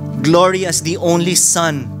 Glory as the only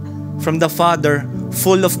Son from the Father,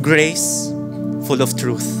 full of grace, full of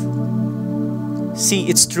truth. See,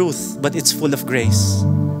 it's truth, but it's full of grace.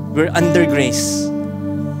 We're under grace.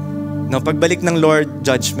 Now, pagbalik ng Lord,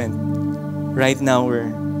 judgment. Right now,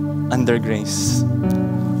 we're under grace.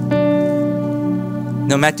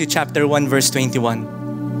 Now, Matthew chapter 1, verse 21.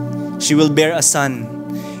 She will bear a son,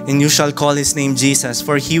 and you shall call his name Jesus,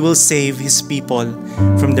 for he will save his people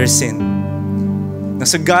from their sin. Now,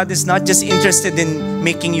 so God is not just interested in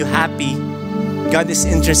making you happy. God is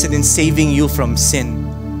interested in saving you from sin.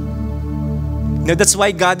 That's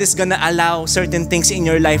why God is gonna allow certain things in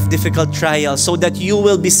your life, difficult trials, so that you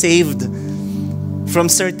will be saved from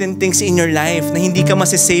certain things in your life na hindi ka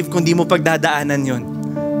masisave kung di mo pagdadaanan yun.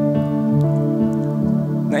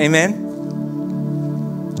 Amen?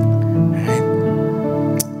 Alright.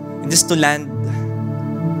 And just to land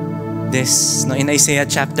this, in Isaiah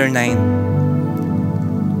chapter 9,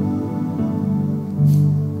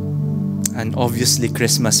 an obviously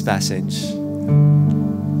Christmas passage.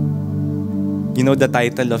 You know the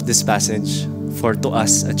title of this passage? For to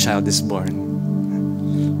us a child is born.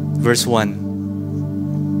 Verse 1.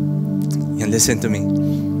 And listen to me.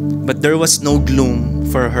 But there was no gloom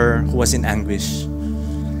for her who was in anguish.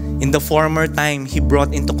 In the former time, he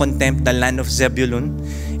brought into contempt the land of Zebulun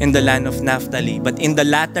and the land of Naphtali. But in the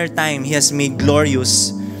latter time, he has made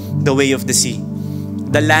glorious the way of the sea,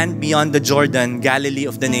 the land beyond the Jordan, Galilee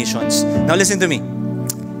of the nations. Now listen to me.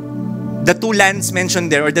 The two lands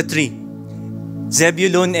mentioned there, or the three,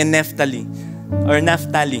 Zebulun and Naphtali,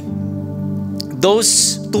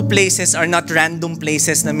 those two places are not random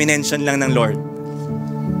places na minention lang ng Lord.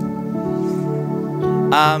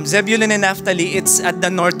 Zebulun and Naphtali, it's at the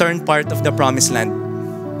northern part of the promised land.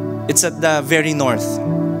 It's at the very north.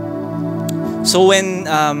 So when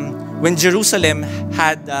Jerusalem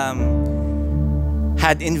had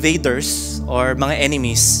invaders or mga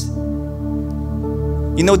enemies,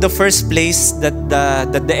 the first place that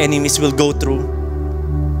the enemies will go through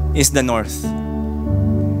is the north.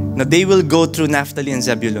 Now they will go through Naphtali and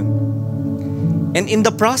Zebulun. And in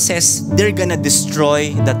the process, they're gonna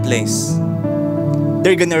destroy that place.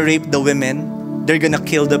 They're gonna rape the women. They're gonna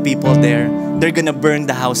kill the people there. They're gonna burn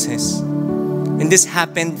the houses. And this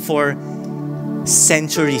happened for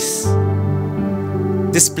centuries.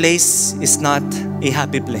 This place is not a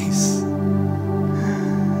happy place.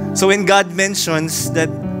 So when God mentions that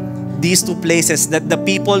these two places, that the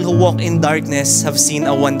people who walk in darkness have seen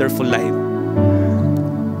a wonderful light,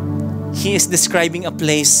 He is describing a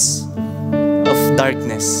place of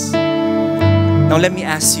darkness. Now let me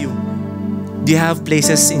ask you, do you have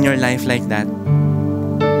places in your life like that?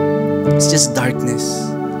 It's just darkness.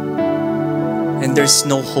 And there's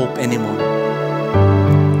no hope anymore.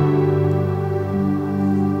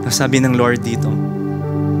 Sabi ng Lord dito,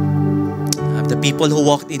 the people who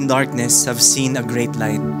walked in darkness have seen a great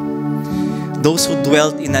light. Those who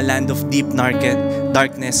dwelt in a land of deep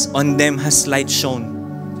darkness, on them has light shone.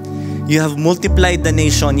 You have multiplied the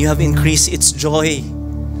nation. You have increased its joy.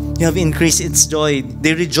 You have increased its joy.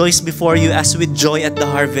 They rejoice before you as with joy at the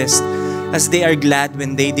harvest, as they are glad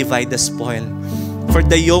when they divide the spoil. For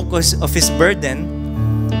the yoke of his burden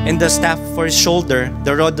and the staff for his shoulder,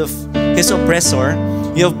 the rod of his oppressor,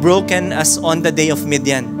 you have broken as on the day of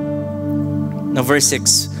Midian. Now verse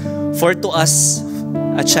 6. For to us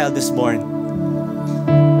a child is born.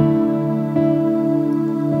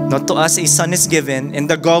 Not to us a son is given, and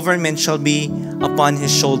the government shall be upon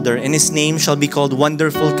his shoulder, and his name shall be called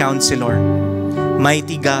Wonderful Counselor,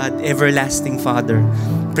 Mighty God, Everlasting Father,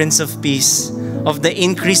 Prince of Peace. Of the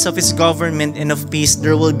increase of his government and of peace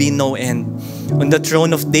there will be no end. On the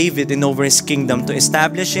throne of David and over his kingdom, to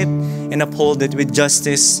establish it and uphold it with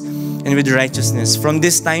justice and with righteousness from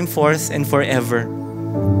this time forth and forever.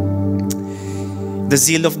 The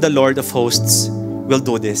zeal of the Lord of hosts will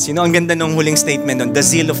do this. Ang ganda ng huling statement nun. The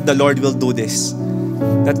zeal of the Lord will do this.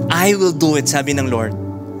 That I will do it, sabi ng Lord.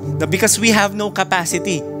 That because we have no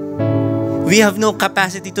capacity. We have no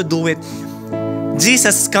capacity to do it.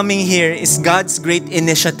 Jesus coming here is God's great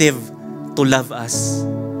initiative to love us.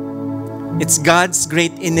 It's God's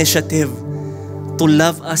great initiative to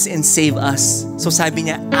love us and save us. So sabi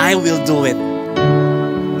niya, I will do it.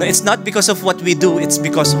 No, it's not because of what we do, it's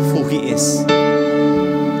because of who He is.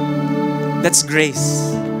 That's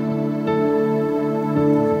grace.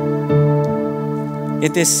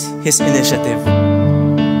 It is His initiative.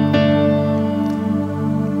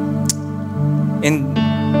 And,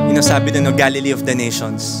 sabi doon, Galilee of the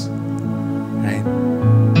nations. Right?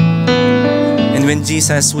 And when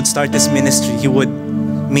Jesus would start His ministry, He would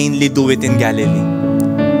mainly do it in Galilee.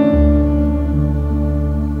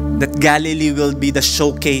 That Galilee will be the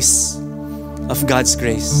showcase of God's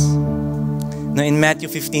grace. Now in Matthew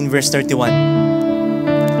 15 verse 31,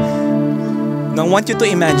 now I want you to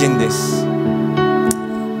imagine this.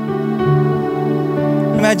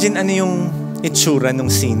 Imagine ano yung itsura ng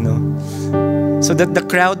scene, no? So that the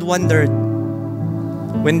crowd wondered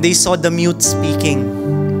when they saw the mute speaking,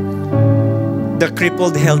 the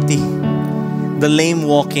crippled healthy, the lame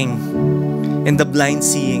walking, and the blind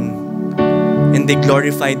seeing, and they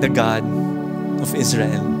glorified the God of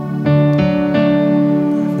Israel.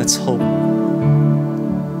 That's hope.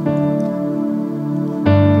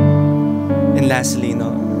 And lastly,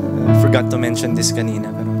 no, I forgot to mention this kanina,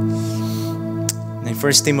 pero in 1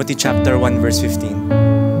 Timothy chapter 1 verse 15,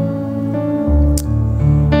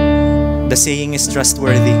 the saying is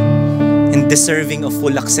trustworthy and deserving of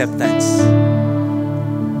full acceptance,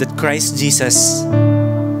 that Christ Jesus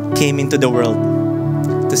came into the world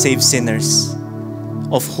to save sinners,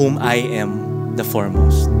 of whom I am the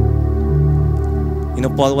foremost. You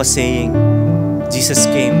know, Paul was saying, Jesus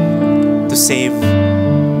came to save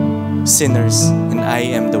sinners, and I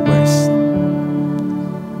am the worst.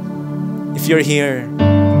 If you're here,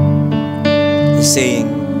 you're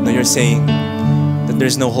saying that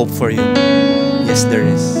there's no hope for you. Yes, there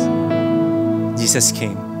is. Jesus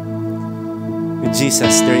came. With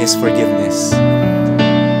Jesus, there is forgiveness.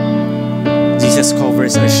 Jesus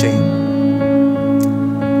covers our shame.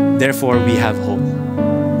 Therefore, we have hope.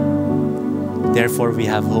 Therefore, we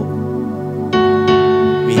have hope.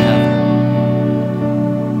 We have hope.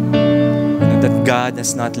 You know, that God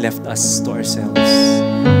has not left us to ourselves.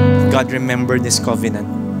 God remembered this covenant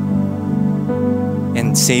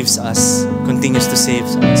and saves us, continues to save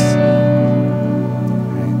us.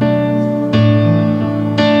 Right.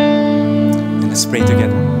 And let's pray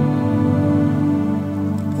together.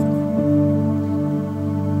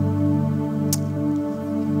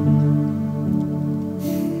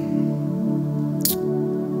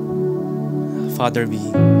 Father, we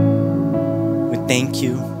thank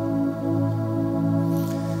you.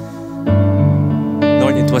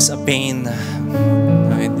 Lord, it was a pain.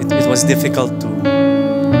 It was difficult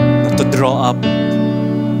to draw up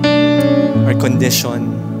our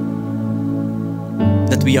condition,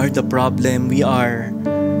 that we are the problem.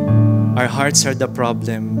 Our hearts are the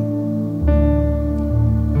problem.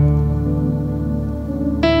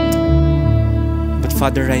 But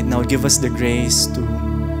Father, right now, give us the grace to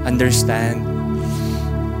understand.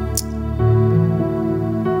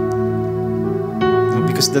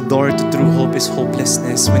 Because the door to true hope is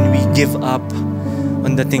hopelessness. When we give up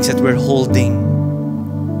on the things that we're holding,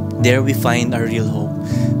 there we find our real hope.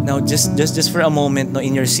 Now, just for a moment, no,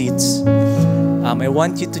 in your seats, I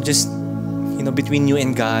want you to just, between you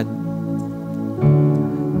and God,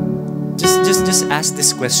 just ask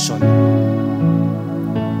this question: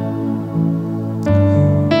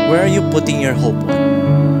 where are you putting your hope on?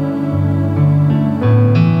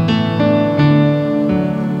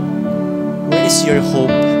 Where is your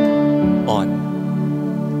hope on?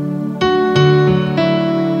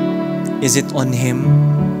 Is it on Him,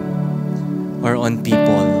 or on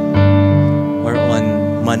people, or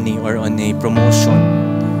on money, or on a promotion,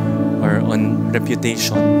 or on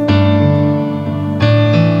reputation,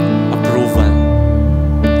 approval?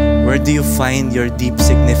 Where do you find your deep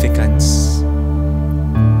significance?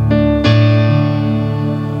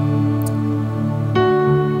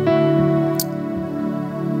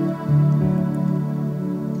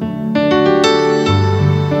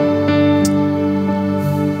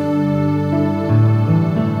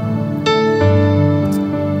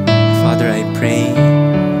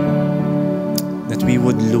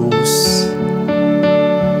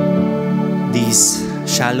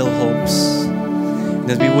 Shallow hopes,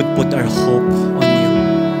 that we would put our hope on you,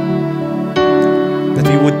 that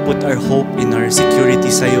we would put our hope in our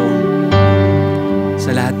security sa'yo,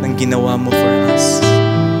 sa lahat ng ginawa mo for us,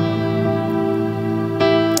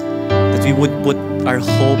 that we would put our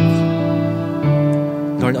hope,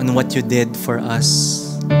 Lord, on what you did for us.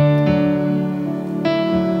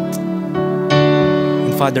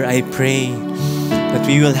 And Father, I pray that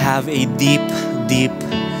we will have a deep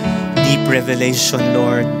revelation,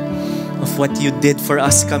 Lord, of what you did for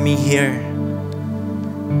us coming here.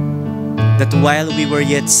 That while we were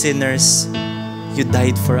yet sinners, you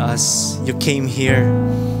died for us. You came here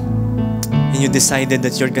and you decided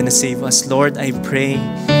that you're gonna save us. Lord, I pray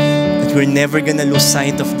that we're never gonna lose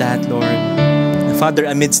sight of that, Lord. And Father,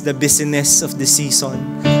 amidst the busyness of the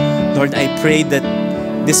season, Lord, I pray that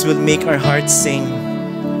this will make our hearts sing.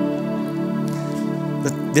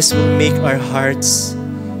 That this will make our hearts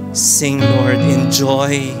sing, Lord, in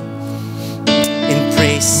joy, in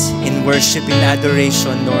praise, in worship, in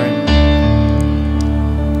adoration, Lord.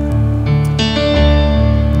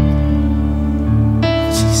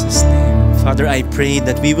 In Jesus' name. Father, I pray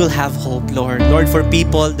that we will have hope, Lord. Lord, for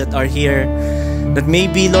people that are here, that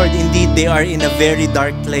maybe, Lord, indeed, they are in a very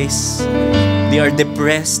dark place. They are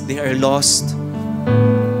depressed, they are lost.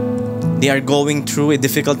 They are going through a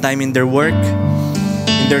difficult time in their work,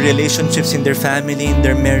 their relationships, in their family, in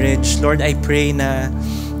their marriage. Lord, I pray na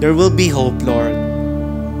there will be hope, Lord.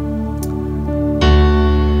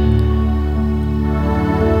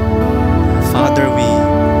 Father, we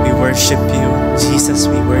worship you. Jesus,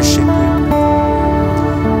 we worship you.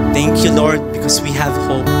 Thank you, Lord, because we have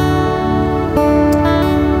hope.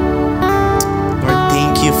 Lord,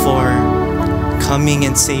 thank you for coming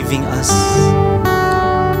and saving us,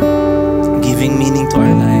 giving meaning to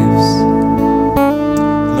our lives.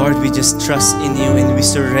 Lord, we just trust in you and we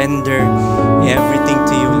surrender everything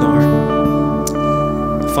to you,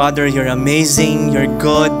 Lord. Father, you're amazing, you're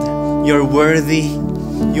good, you're worthy.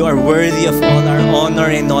 You are worthy of all our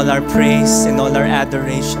honor and all our praise and all our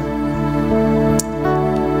adoration.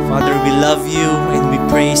 Father, we love you and we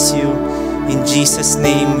praise you. In Jesus'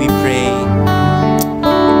 name we pray.